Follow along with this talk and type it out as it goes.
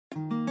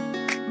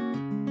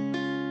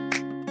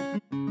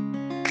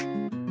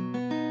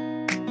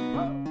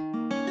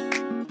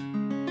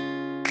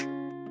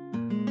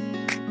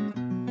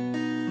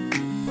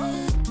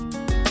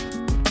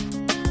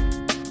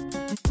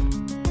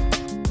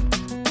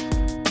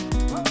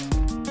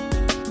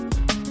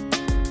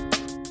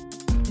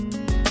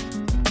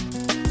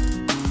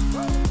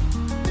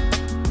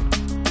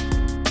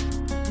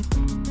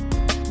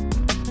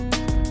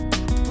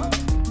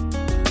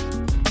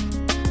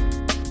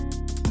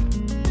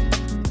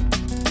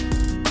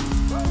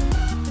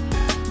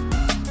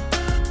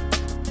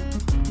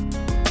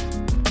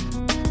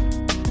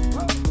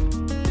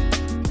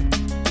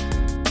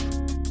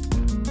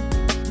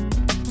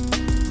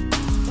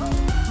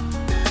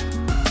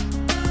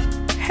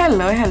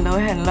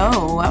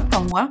Hello.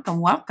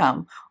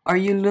 Welcome. Are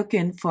you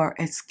looking for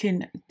a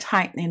skin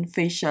tightening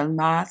facial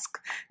mask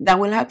that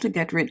will help to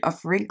get rid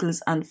of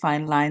wrinkles and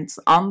fine lines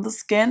on the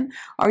skin?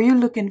 Are you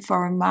looking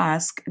for a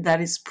mask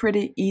that is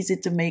pretty easy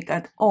to make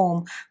at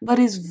home but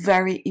is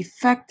very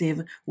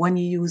effective when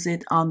you use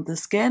it on the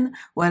skin?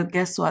 Well,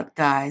 guess what,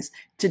 guys?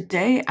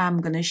 Today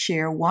I'm going to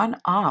share one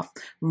of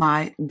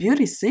my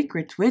beauty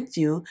secrets with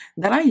you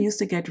that I use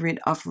to get rid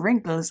of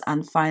wrinkles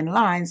and fine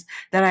lines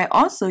that I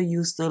also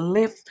use to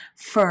lift,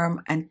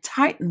 firm, and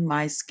tighten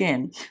my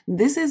skin.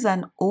 This is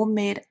an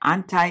homemade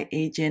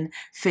anti-aging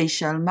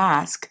facial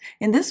mask.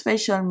 In this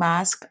facial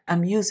mask,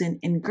 I'm using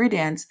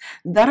ingredients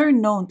that are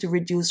known to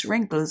reduce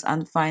wrinkles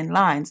and fine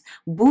lines,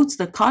 boost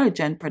the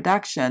collagen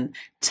production,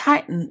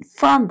 tighten,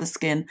 firm the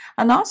skin,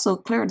 and also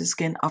clear the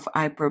skin of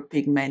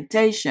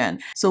hyperpigmentation.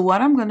 So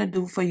what I'm going to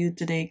do for you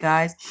today,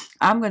 guys,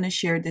 I'm going to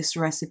share this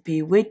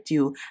recipe with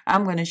you.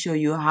 I'm going to show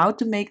you how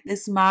to make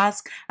this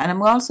mask, and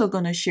I'm also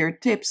going to share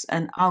tips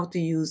on how to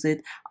use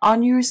it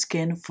on your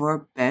skin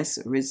for best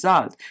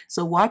result.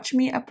 So watch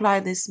me apply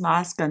this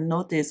mask and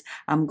notice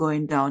I'm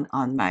going down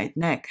on my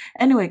neck.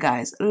 Anyway,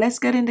 guys, let's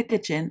get in the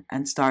kitchen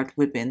and start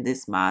whipping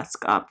this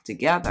mask up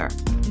together.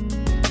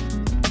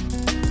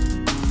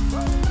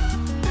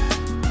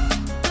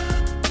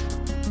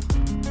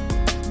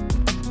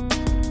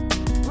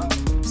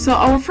 So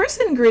our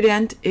first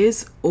ingredient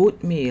is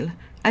oatmeal,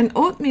 and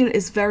oatmeal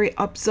is very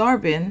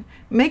absorbent,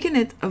 making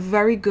it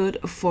very good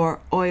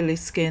for oily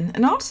skin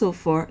and also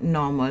for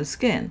normal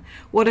skin.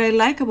 What I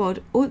like about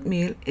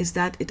oatmeal is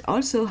that it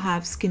also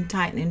has skin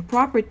tightening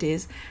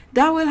properties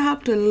that will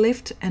help to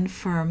lift and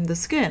firm the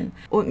skin.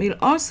 Oatmeal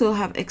also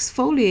have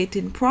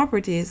exfoliating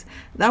properties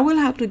that will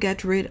help to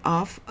get rid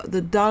of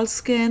the dull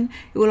skin.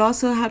 It will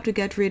also help to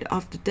get rid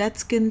of the dead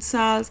skin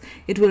cells.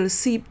 It will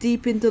seep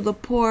deep into the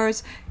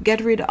pores,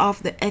 get rid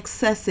of the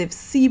excessive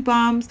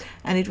sebums,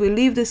 and it will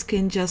leave the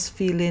skin just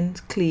feeling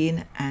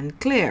clean and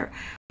clear.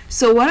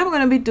 So what I'm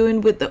going to be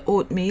doing with the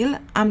oatmeal,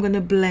 I'm going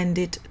to blend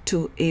it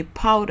to a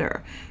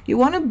powder. You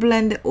want to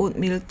blend the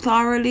oatmeal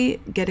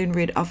thoroughly, getting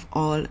rid of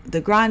all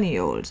the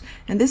granules.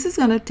 And this is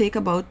going to take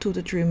about 2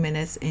 to 3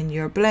 minutes in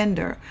your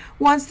blender.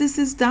 Once this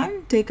is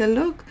done, take a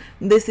look.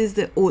 This is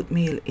the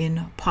oatmeal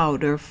in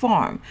powder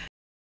form.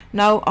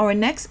 Now our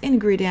next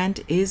ingredient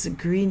is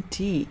green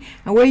tea,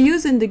 and we're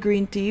using the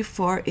green tea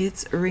for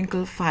its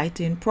wrinkle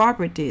fighting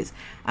properties.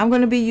 I'm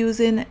going to be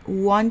using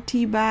 1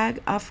 tea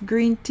bag of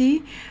green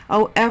tea.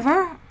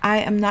 However, I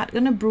am not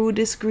going to brew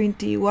this green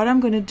tea. What I'm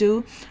going to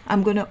do,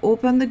 I'm going to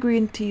open the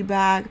green tea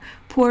bag,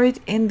 pour it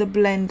in the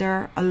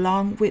blender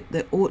along with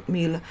the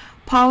oatmeal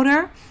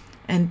powder,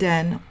 and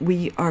then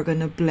we are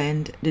going to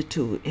blend the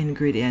two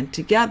ingredients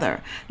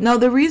together. Now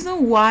the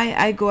reason why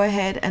I go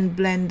ahead and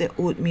blend the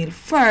oatmeal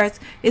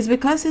first is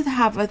because it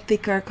have a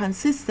thicker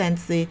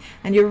consistency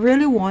and you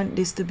really want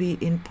this to be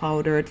in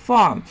powdered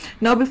form.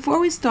 Now before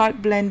we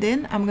start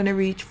blending, I'm going to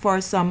reach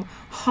for some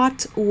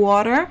hot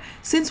water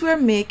since we're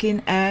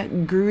making a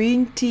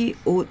green tea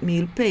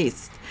oatmeal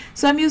paste.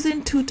 So I'm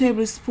using 2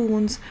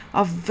 tablespoons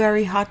of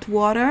very hot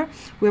water.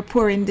 We're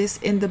pouring this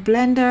in the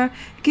blender,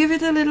 give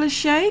it a little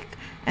shake,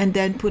 and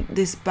then put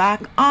this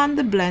back on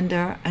the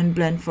blender and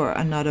blend for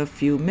another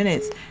few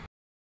minutes.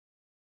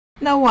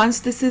 Now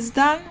once this is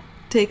done,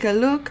 take a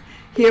look.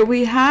 Here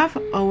we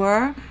have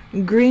our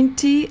green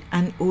tea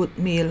and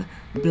oatmeal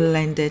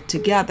blended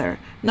together.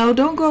 Now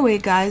don't go away,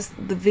 guys,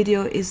 the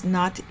video is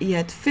not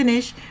yet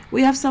finished.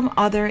 We have some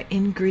other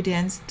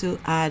ingredients to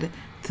add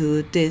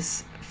to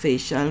this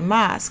facial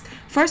mask.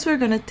 First, we're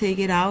going to take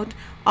it out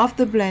of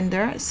the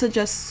blender, so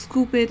just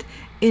scoop it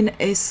in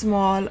a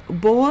small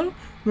bowl.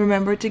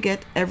 Remember to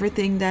get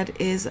everything that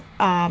is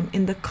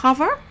in the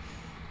cover.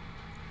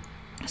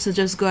 So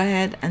just go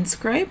ahead and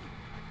scrape.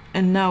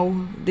 And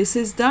now this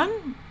is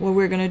done. What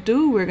we're going to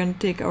do, we're going to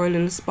take our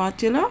little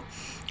spatula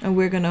and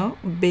we're going to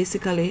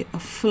basically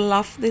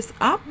fluff this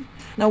up.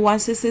 Now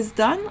once this is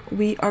done,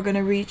 we are going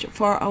to reach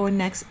for our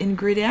next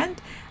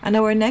ingredient, and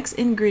our next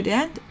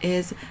ingredient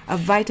is a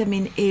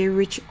vitamin A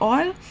rich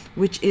oil,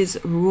 which is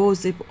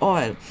rosehip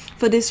oil.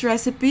 For this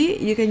recipe,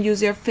 you can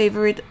use your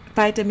favorite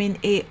vitamin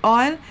A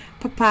oil,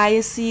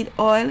 papaya seed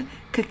oil,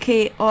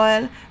 cacao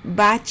oil,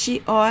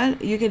 bachi oil.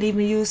 You can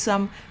even use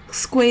some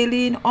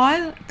squalene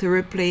oil to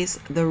replace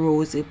the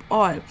rosehip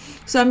oil.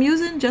 So I'm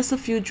using just a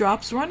few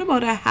drops, around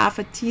about a half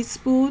a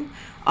teaspoon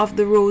of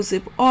the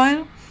rosehip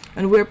oil,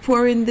 and we're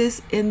pouring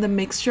this in the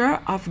mixture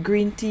of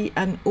green tea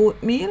and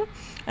oatmeal.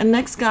 And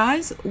next,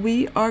 guys,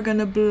 we are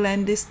gonna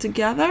blend this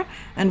together,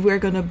 and we're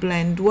gonna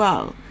blend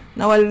well.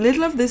 Now a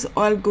little of this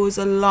oil goes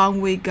a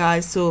long way,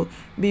 guys, so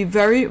be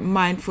very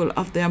mindful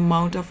of the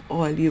amount of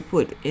oil you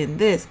put in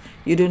this.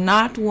 You do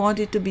not want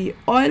it to be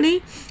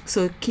oily,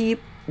 so keep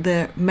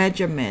the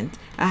measurement,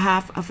 a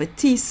half of a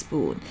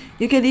teaspoon.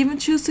 You can even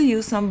choose to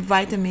use some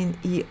vitamin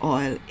E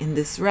oil in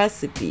this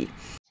recipe.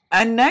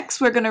 And next,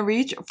 we're going to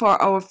reach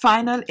for our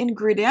final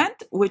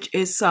ingredient, which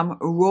is some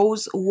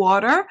rose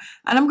water.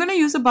 And I'm going to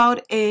use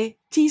about a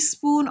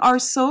teaspoon or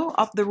so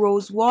of the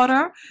rose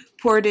water.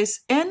 Pour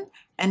this in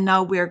and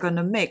now we're going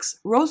to mix.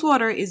 Rose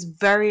water is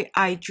very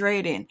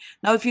hydrating.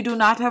 Now if you do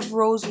not have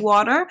rose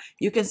water,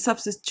 you can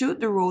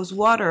substitute the rose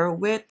water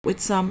with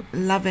some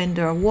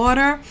lavender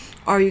water,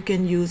 or you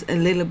can use a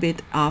little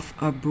bit of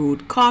a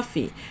brewed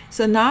coffee.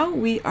 So now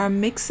we are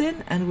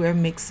mixing, and we're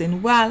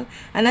mixing well,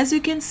 and as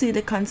you can see,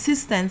 the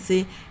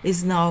consistency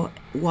is now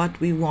what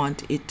we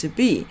want it to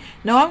be.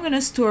 Now I'm going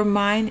to store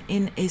mine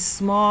in a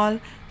small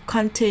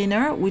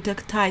container with a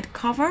tight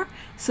cover.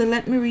 So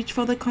let me reach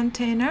for the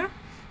container,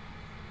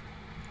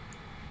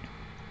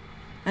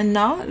 and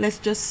now let's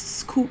just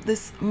scoop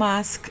this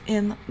mask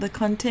in the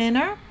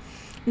container.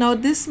 Now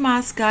this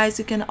mask, guys,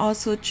 you can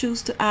also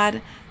choose to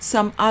add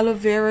some aloe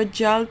vera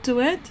gel to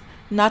it.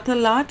 Not a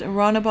lot,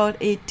 around about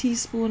a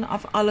teaspoon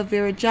of aloe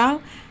vera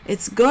gel.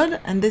 It's good,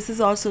 and this is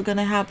also going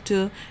to help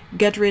to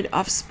get rid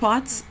of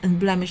spots and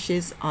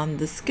blemishes on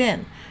the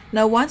skin.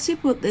 Now once you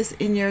put this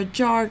in your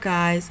jar,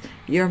 guys,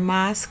 your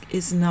mask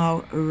is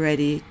now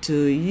ready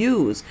to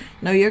use.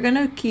 Now you're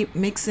going to keep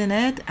mixing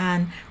it,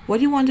 and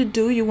what you want to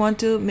do, you want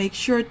to make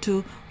sure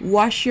to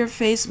wash your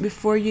face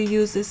before you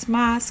use this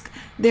mask.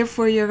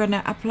 Therefore you're going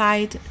to apply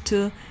it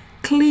to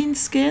clean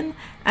skin,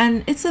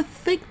 and it's a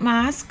thick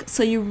mask,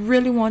 so you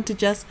really want to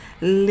just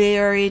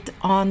layer it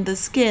on the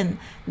skin.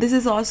 This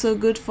is also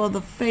good for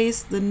the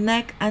face, the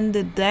neck, and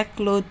the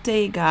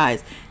décolleté,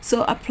 guys.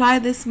 So apply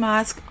this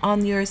mask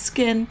on your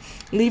skin,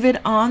 leave it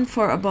on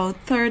for about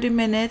 30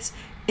 minutes.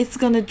 It's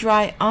going to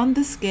dry on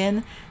the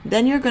skin.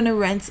 Then you're going to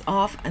rinse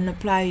off and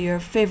apply your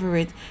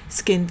favorite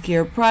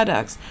skincare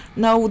products.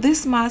 Now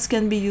this mask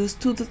can be used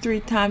 2 to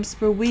 3 times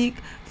per week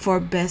for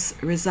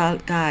best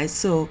result, guys.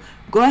 So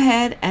go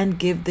ahead and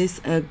give this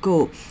a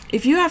go.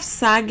 If you have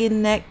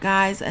sagging neck,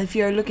 guys, and if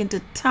you're looking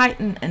to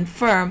tighten and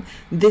firm,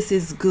 this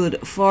is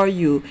good for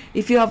you.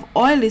 If you have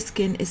oily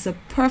skin, it's a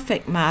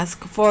perfect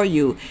mask for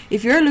you.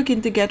 If you're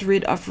looking to get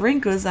rid of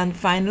wrinkles and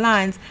fine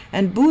lines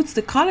and boost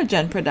the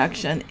collagen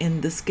production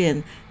in the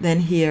skin,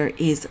 then here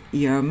is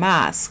your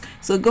mask.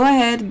 So go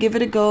ahead, give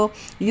it a go,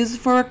 use it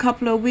for a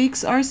couple of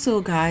weeks or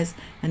so, guys,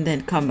 and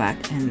then come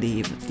back and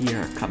leave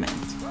your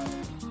comment.